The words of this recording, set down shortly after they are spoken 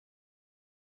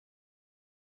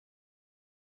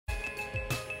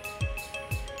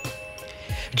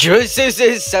This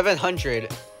is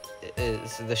 700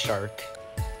 is the shark.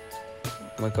 I'm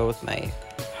gonna go with my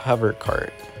hover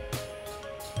cart.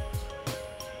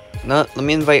 No, let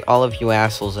me invite all of you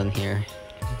assholes in here.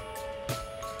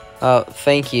 Oh,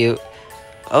 thank you.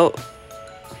 Oh,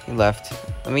 he left.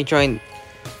 Let me join.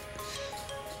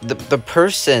 The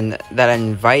person that I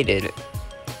invited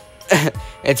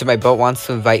into my boat wants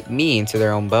to invite me into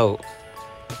their own boat.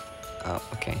 Oh,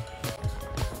 okay.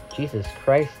 Jesus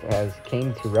Christ has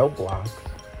came to Roblox.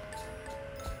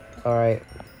 Alright.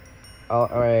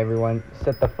 Alright, everyone.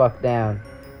 Sit the fuck down.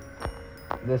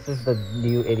 This is the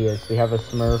new idiots. We have a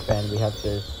Smurf and we have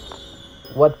this.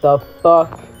 What the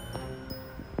fuck?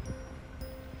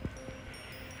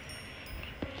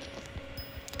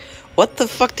 What the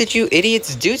fuck did you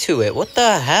idiots do to it? What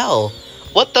the hell?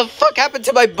 What the fuck happened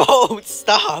to my boat?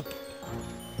 Stop.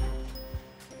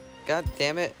 God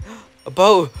damn it. A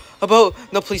boat. A boat.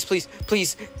 No, please, please,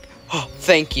 please. Oh,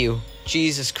 thank you.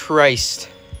 Jesus Christ.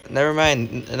 Never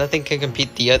mind. Nothing can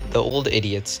compete the old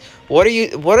idiots. What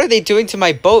are they doing to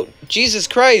my boat? Jesus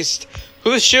Christ.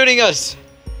 Who's shooting us?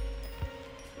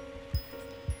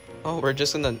 Oh, we're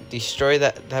just gonna destroy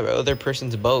that other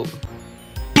person's boat.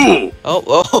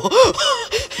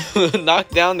 Oh. Knock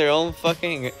down their own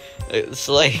fucking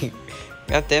sleigh.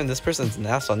 God damn, this person's an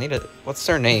asshole. I need a... What's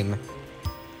their name?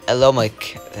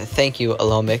 Elomik. Thank you,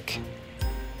 Elomik.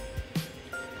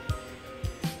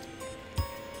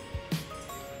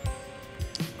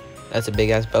 That's a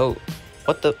big-ass boat.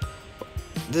 What the...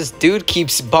 This dude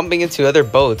keeps bumping into other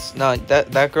boats. No,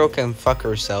 that girl can fuck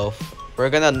herself. We're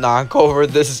gonna knock over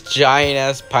this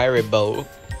giant-ass pirate boat.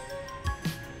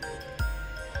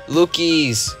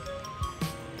 Lookies.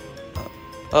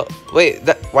 Oh, wait.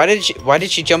 Why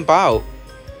did she jump out?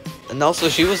 And also,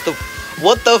 she was the...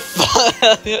 What the fuck?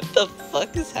 What the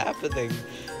fuck is happening?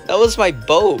 That was my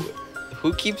boat.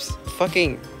 Who keeps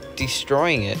fucking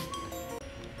destroying it?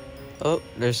 Oh,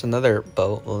 there's another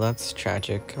boat. Well, that's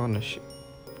tragic. I wanna shoot.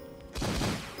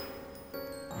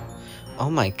 Oh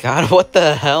my god, what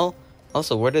the hell?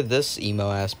 Also, where did this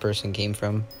emo-ass person came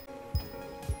from?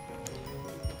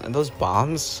 And those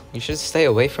bombs? You should stay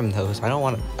away from those. I don't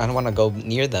wanna go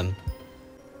near them.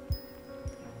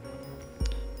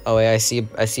 Oh wait, I see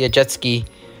a jet ski.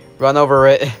 Run over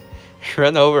it.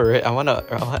 Run over it.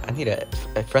 I need to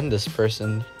friend this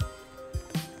person.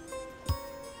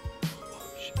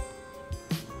 Oh, shit.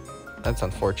 That's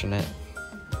unfortunate.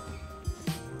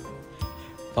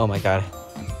 Oh my god.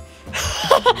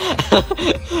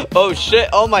 Oh shit.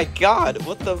 Oh my god.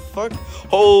 What the fuck?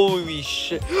 Holy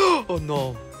shit. Oh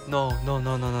no.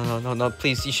 No.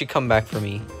 Please, you should come back for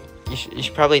me. You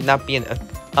should probably not be in a...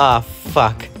 Ah,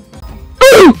 fuck.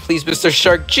 Please, Mr.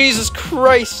 Shark. Jesus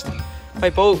Christ. My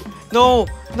boat. No.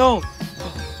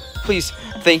 Please.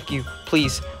 Thank you.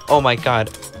 Please. Oh my god.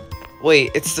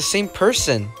 Wait, it's the same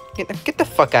person. Get the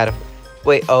fuck out of...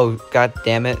 Wait, oh, god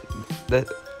damn it.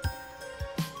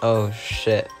 Oh,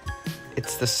 shit.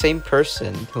 It's the same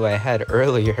person who I had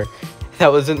earlier.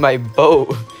 That was in my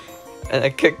boat. And I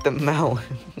kicked them out.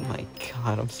 Oh my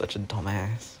god, I'm such a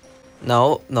dumbass.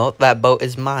 No, that boat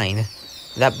is mine.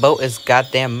 That boat is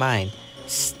goddamn mine.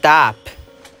 Stop.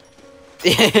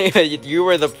 You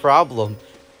were the problem.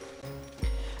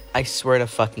 I swear to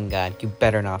fucking god, you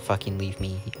better not fucking leave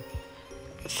me.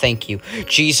 Thank you.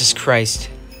 Jesus Christ.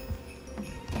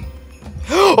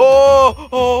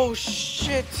 Oh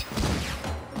shit.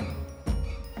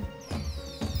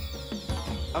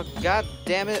 Oh god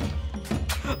damn it.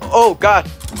 Oh god.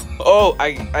 Oh,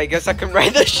 I guess I can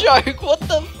ride the shark. What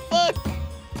the fuck?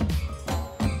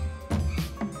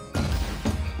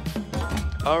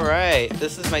 Alright,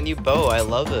 this is my new bow. I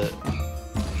love it.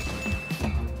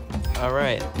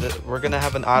 Alright, we're gonna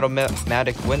have an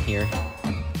automatic win here.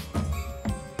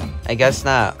 I guess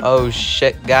not. Oh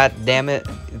shit, god damn it.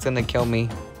 It's gonna kill me.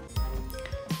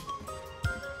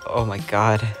 Oh my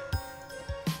god.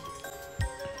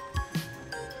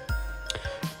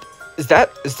 Is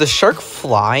the shark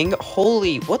flying?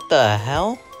 Holy, what the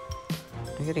hell?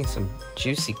 I'm getting some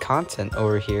juicy content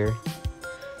over here.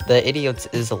 The idiot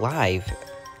is alive.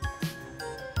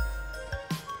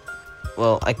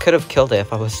 Well, I could have killed it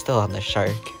if I was still on the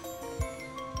shark.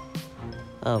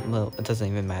 Oh, well, it doesn't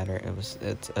even matter. It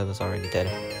was already dead.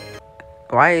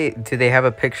 Why do they have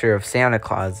a picture of Santa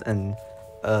Claus in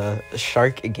a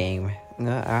shark game?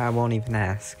 No, I won't even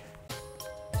ask.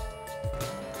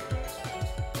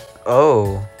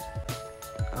 Oh.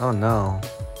 Oh no.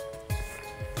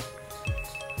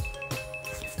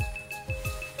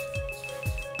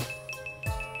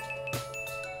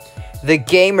 The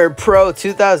Gamer Pro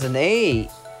 2008.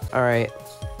 Alright.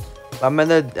 I'm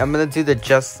gonna do the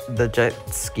jet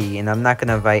ski, and I'm not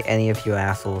gonna invite any of you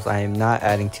assholes. I am not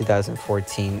adding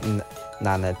 2014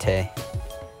 Nanate.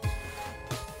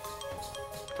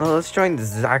 Oh, let's join the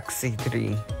Zaxi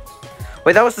 3.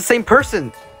 Wait, that was the same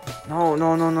person! No.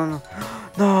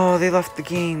 No, they left the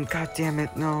game. God damn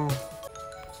it, no.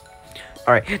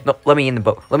 Alright, no, let me in the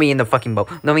boat. Let me in the fucking boat.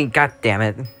 God damn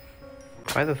it.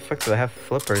 Why the fuck do I have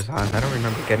flippers on? I don't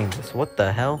remember getting this. What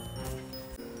the hell?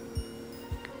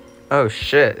 Oh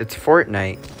shit, it's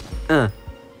Fortnite.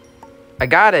 I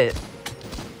got it.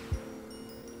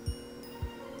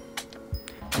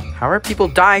 How are people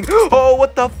dying? Oh,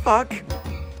 what the fuck?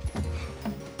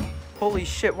 Holy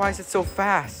shit, why is it so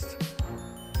fast?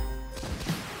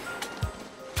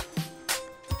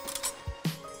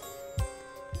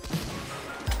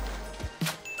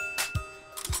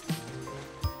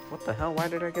 What the hell? Why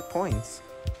did I get points?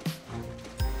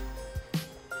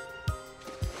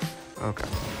 Okay.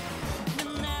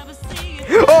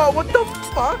 Oh, what the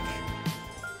fuck?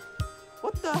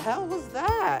 What the hell was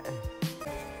that?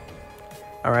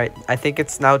 Alright, I think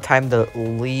it's now time to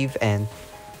leave and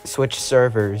switch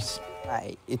servers.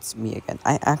 It's me again.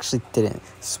 I actually didn't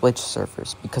switch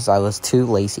servers because I was too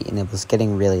lazy and it was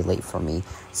getting really late for me.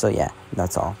 So yeah,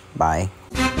 that's all. Bye.